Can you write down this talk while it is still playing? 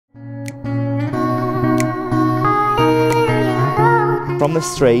From the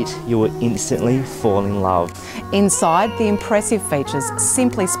street, you will instantly fall in love. Inside, the impressive features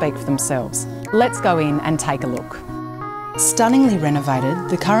simply speak for themselves. Let's go in and take a look. Stunningly renovated,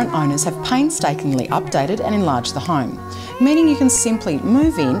 the current owners have painstakingly updated and enlarged the home, meaning you can simply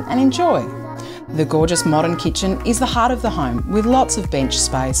move in and enjoy. The gorgeous modern kitchen is the heart of the home, with lots of bench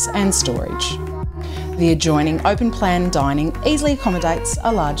space and storage. The adjoining open-plan dining easily accommodates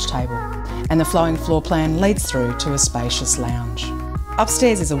a large table, and the flowing floor plan leads through to a spacious lounge.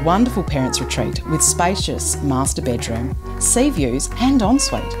 Upstairs is a wonderful parents' retreat with spacious master bedroom, sea views and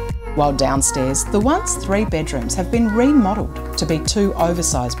ensuite, while downstairs the once 3 bedrooms have been remodelled to be 2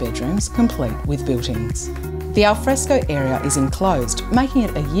 oversized bedrooms complete with built-ins. The alfresco area is enclosed, making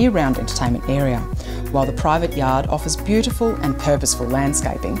it a year-round entertainment area, while the private yard offers beautiful and purposeful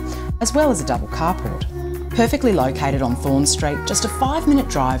landscaping, as well as a double carport. Perfectly located on Thorne Street, just a 5-minute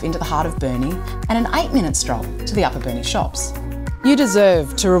drive into the heart of Burnie and an 8-minute stroll to the Upper Burnie shops. You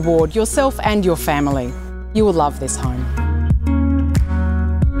deserve to reward yourself and your family. You will love this home.